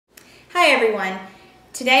Hi everyone.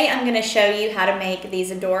 Today I'm going to show you how to make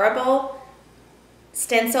these adorable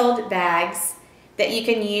stenciled bags that you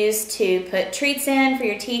can use to put treats in for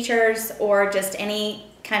your teachers, or just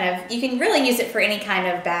any kind of, you can really use it for any kind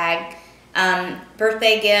of bag.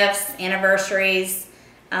 Birthday gifts, anniversaries,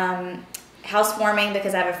 housewarming,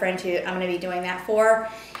 because I have a friend who I'm going to be doing that for.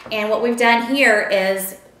 And what we've done here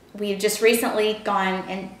is we've just recently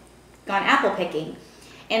gone apple picking.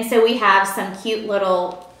 And so we have some cute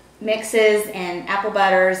little mixes and apple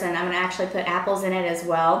butters, and I'm going to actually put apples in it as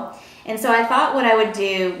well. And so I thought what I would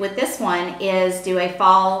do with this one is do a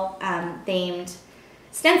fall themed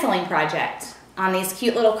stenciling project on these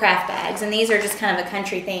cute little craft bags. And these are just kind of a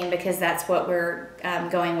country theme because that's what we're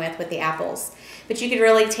going with the apples. But you could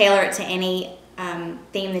really tailor it to any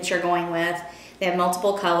theme that you're going with. They have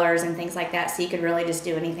multiple colors and things like that, so you could really just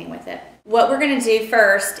do anything with it. What we're going to do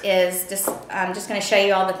first is I'm just going to show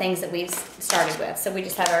you all the things that we've started with. So we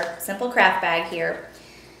just have our simple craft bag here.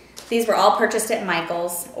 These were all purchased at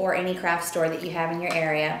Michael's or any craft store that you have in your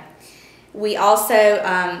area. We also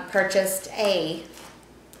purchased a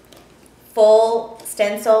full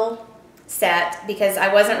stencil set because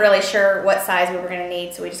I wasn't really sure what size we were going to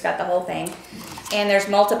need, so we just got the whole thing. And there's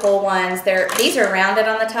multiple ones. These are rounded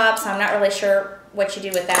on the top, so I'm not really sure what you do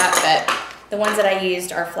with that, but the ones that I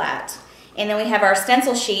used are flat. And then we have our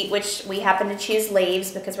stencil sheet, which we happen to choose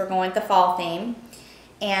leaves because we're going with the fall theme.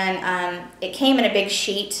 And it came in a big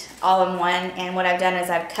sheet all in one, and what I've done is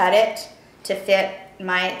I've cut it to fit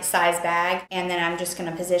my size bag, and then I'm just going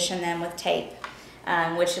to position them with tape,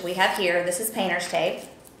 which we have here. This is painter's tape.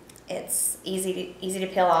 It's easy to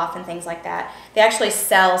peel off and things like that. They actually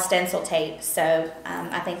sell stencil tape, so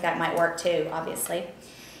I think that might work too, obviously.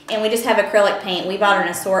 And we just have acrylic paint. We bought an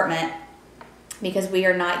assortment because we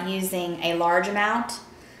are not using a large amount.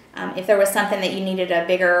 If there was something that you needed a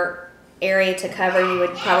bigger area to cover, you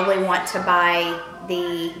would probably want to buy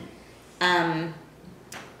the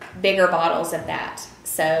bigger bottles of that.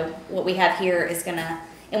 So what we have here is gonna,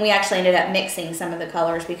 and we actually ended up mixing some of the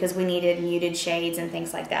colors because we needed muted shades and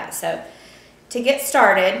things like that. So to get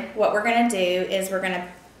started, what we're gonna do is we're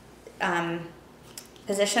gonna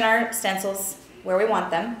position our stencils where we want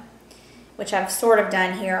them, which I've sort of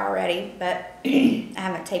done here already, but I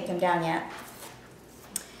haven't taped them down yet.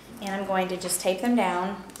 And I'm going to just tape them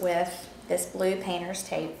down with this blue painter's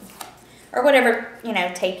tape, or whatever, you know,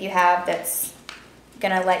 tape you have that's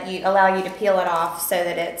gonna allow you to peel it off so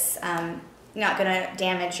that it's not gonna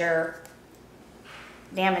damage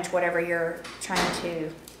whatever you're trying to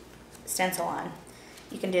stencil on.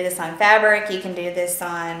 You can do this on fabric, you can do this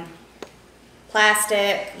on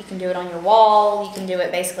plastic, you can do it on your wall, you can do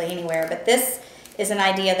it basically anywhere. But this is an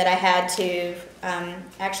idea that I had to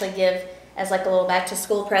actually give as like a little back to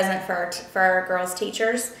school present for our girls'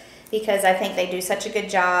 teachers, because I think they do such a good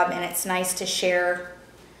job, and it's nice to share,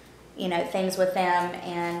 you know, things with them.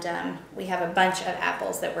 And we have a bunch of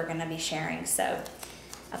apples that we're going to be sharing, so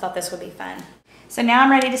I thought this would be fun. So now I'm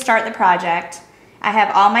ready to start the project. I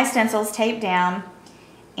have all my stencils taped down,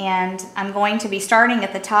 and I'm going to be starting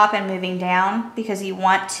at the top and moving down because you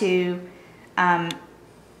want to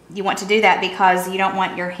do that because you don't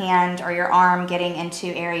want your hand or your arm getting into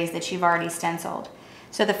areas that you've already stenciled.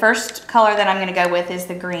 So the first color that I'm going to go with is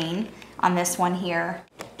the green on this one here.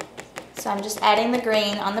 So I'm just adding the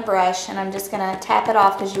green on the brush, and I'm just going to tap it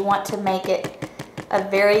off because you want to make it a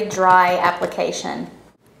very dry application.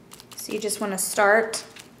 So you just want to start,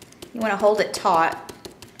 you want to hold it taut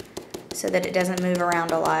so that it doesn't move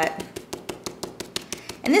around a lot.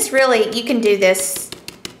 And this really, you can do this,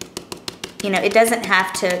 you know, it doesn't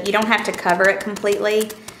have to, you don't have to cover it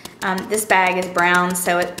completely. This bag is brown,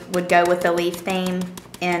 so it would go with the leaf theme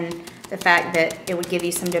and the fact that it would give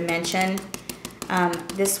you some dimension.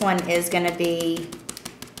 This one is going to be,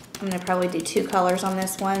 I'm going to probably do 2 colors on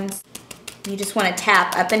this one. You just want to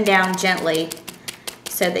tap up and down gently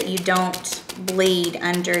so that you don't bleed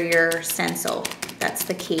under your stencil. That's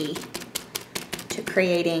the key to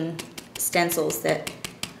creating stencils that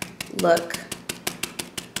look,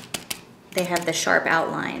 they have the sharp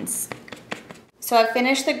outlines. So I've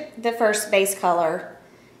finished the first base color,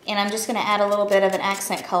 and I'm just going to add a little bit of an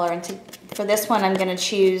accent color. And for this one, I'm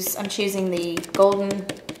choosing the golden,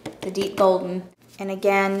 the deep golden. And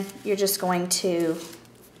again, you're just going to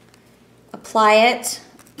apply it,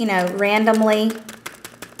 you know, randomly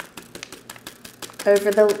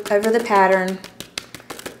over the pattern.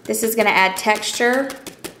 This is going to add texture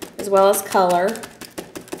as well as color.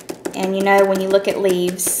 And you know, when you look at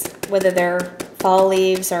leaves, whether they're fall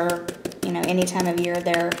leaves or, you know, any time of year,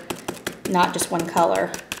 they're not just one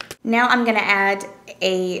color. Now I'm going to add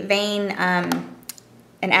a vein, an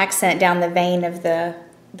accent down the vein of the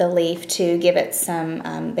the leaf to give it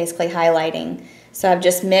some basically highlighting. So I've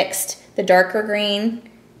just mixed the darker green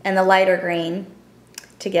and the lighter green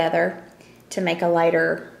together to make a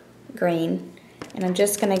lighter green. And I'm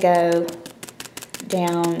just going to go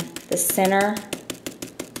down the center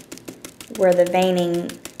where the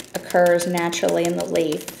veining occurs naturally in the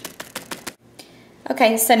leaf.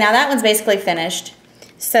 Okay, so now that one's basically finished.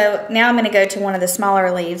 So now I'm going to go to one of the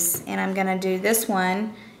smaller leaves, and I'm going to do this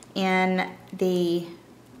one in the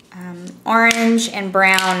orange and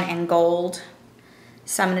brown and gold.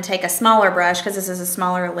 So I'm going to take a smaller brush because this is a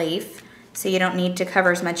smaller leaf, so you don't need to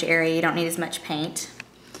cover as much area, you don't need as much paint.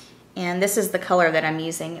 And this is the color that I'm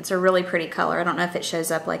using. It's a really pretty color. I don't know if it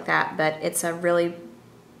shows up like that, but it's a really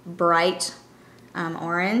bright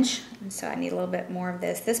orange. And so I need a little bit more of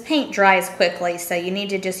this. This paint dries quickly, so you need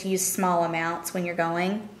to just use small amounts when you're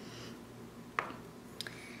going.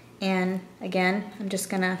 And again, I'm just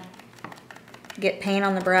gonna get paint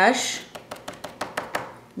on the brush.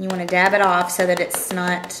 You want to dab it off so that it's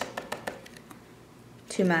not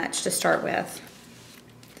too much to start with.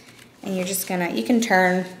 And you're just gonna, you can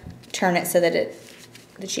turn it so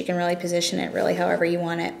that you can really position it really however you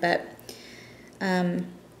want it. But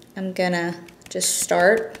I'm gonna just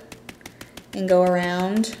start and go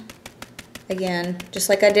around again, just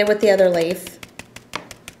like I did with the other leaf.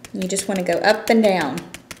 You just want to go up and down.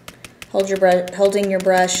 Holding your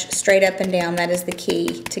brush straight up and down. That is the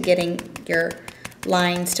key to getting your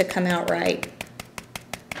lines to come out right.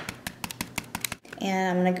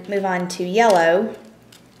 And I'm going to move on to yellow,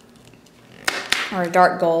 or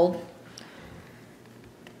dark gold.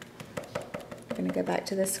 I'm going to go back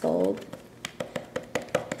to this gold.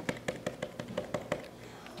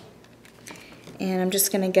 And I'm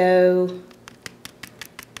just going to go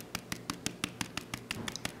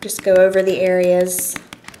over the areas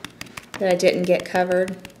that I didn't get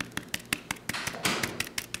covered.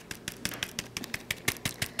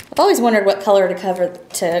 I've always wondered what color to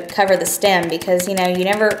cover the stem, because you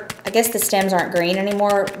never, I guess the stems aren't green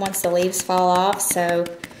anymore once the leaves fall off, so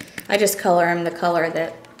I just color them the color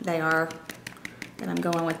that they are, and I'm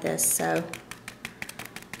going with this. So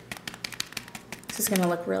this is going to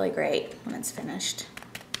look really great when it's finished.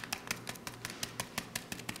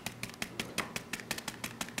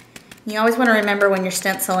 You always want to remember when you're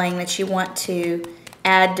stenciling that you want to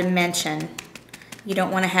add dimension. You don't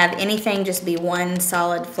want to have anything just be one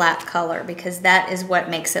solid flat color, because that is what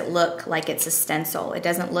makes it look like it's a stencil. It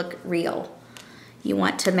doesn't look real. You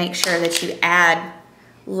want to make sure that you add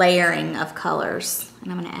layering of colors.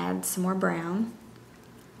 And I'm going to add some more brown.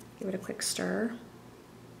 Give it a quick stir.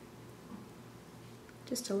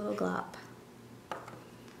 Just a little glop.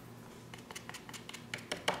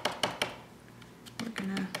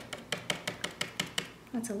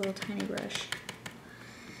 That's a little tiny brush.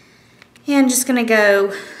 And I'm just going to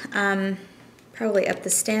go probably up the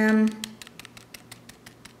stem,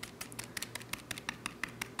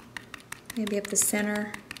 maybe up the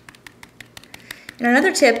center. And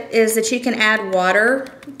another tip is that you can add water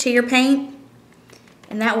to your paint,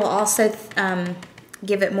 and that will also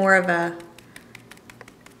give it more of a,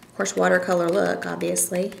 of course, watercolor look,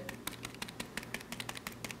 obviously.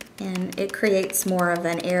 And it creates more of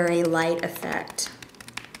an airy, light effect.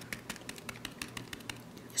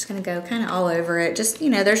 Just going to go kind of all over it. Just,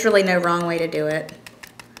 there's really no wrong way to do it.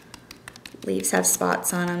 Leaves have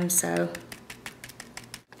spots on them, so.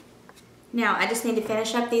 Now, I just need to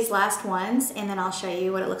finish up these last ones, and then I'll show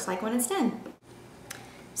you what it looks like when it's done.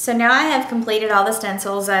 So now I have completed all the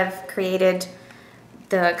stencils. I've created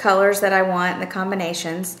the colors that I want, the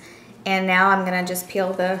combinations, and now I'm going to just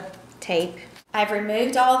peel the tape. I've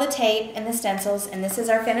removed all the tape and the stencils, and this is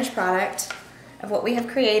our finished product of what we have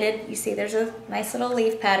created. You see there's a nice little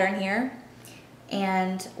leaf pattern here.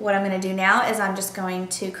 And what I'm going to do now is I'm just going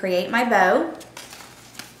to create my bow.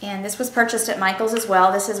 And this was purchased at Michael's as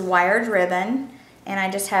well. This is wired ribbon, and I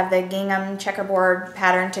just have the gingham checkerboard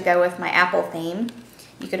pattern to go with my apple theme.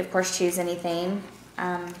 You could of course choose any theme.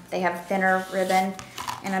 They have thinner ribbon,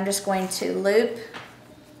 and I'm just going to loop.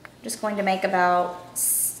 I'm just going to make about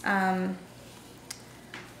 6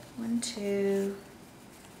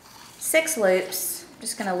 loops. I'm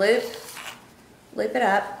just going to loop it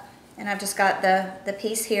up, and I've just got the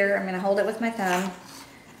piece here. I'm going to hold it with my thumb.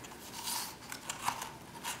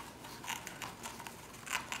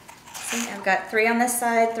 See, I've got 3 on this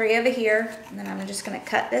side, 3 over here, and then I'm just going to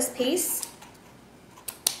cut this piece.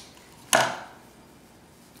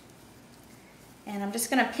 And I'm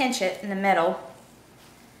just going to pinch it in the middle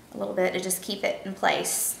a little bit to just keep it in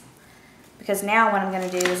place. Because now what I'm going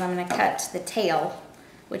to do is I'm going to cut the tail,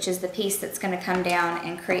 which is the piece that's going to come down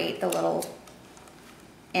and create the little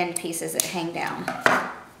end pieces that hang down.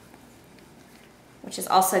 which is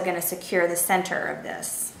also going to secure the center of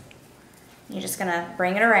this. You're just going to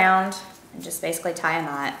bring it around and just basically tie a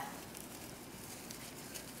knot.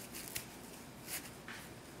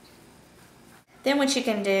 Then what you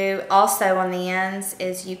can do also on the ends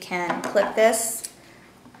is you can clip this.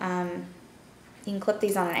 You can clip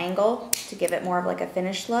these on an angle to give it more of like a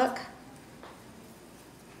finished look.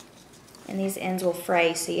 And these ends will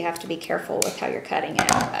fray, so you have to be careful with how you're cutting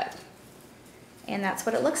it. And that's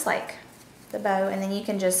what it looks like, the bow. And then you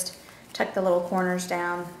can just tuck the little corners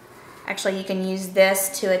down. Actually, you can use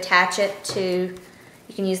this to attach it to,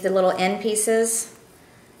 you can use the little end pieces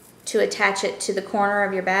to attach it to the corner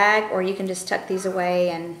of your bag, or you can just tuck these away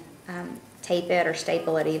and tape it or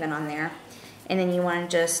staple it even on there. And then you want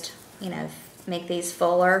to just, you know, make these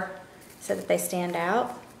fuller so that they stand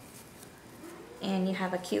out. And you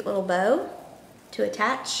have a cute little bow to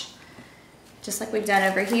attach, just like we've done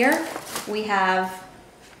over here. We have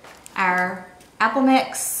our apple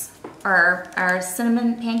mix, or our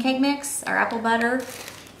cinnamon pancake mix, our apple butter,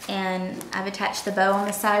 and I've attached the bow on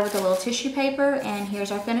the side with a little tissue paper, and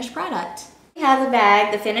here's our finished product. We have the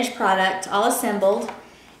bag, the finished product, all assembled,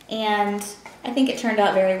 and I think it turned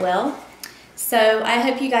out very well. So I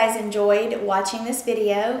hope you guys enjoyed watching this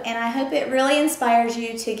video, and I hope it really inspires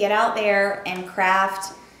you to get out there and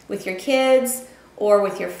craft with your kids or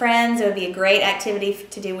with your friends. It would be a great activity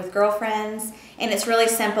to do with girlfriends, and it's really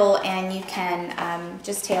simple, and you can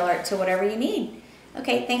just tailor it to whatever you need.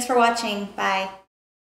 Okay, thanks for watching. Bye.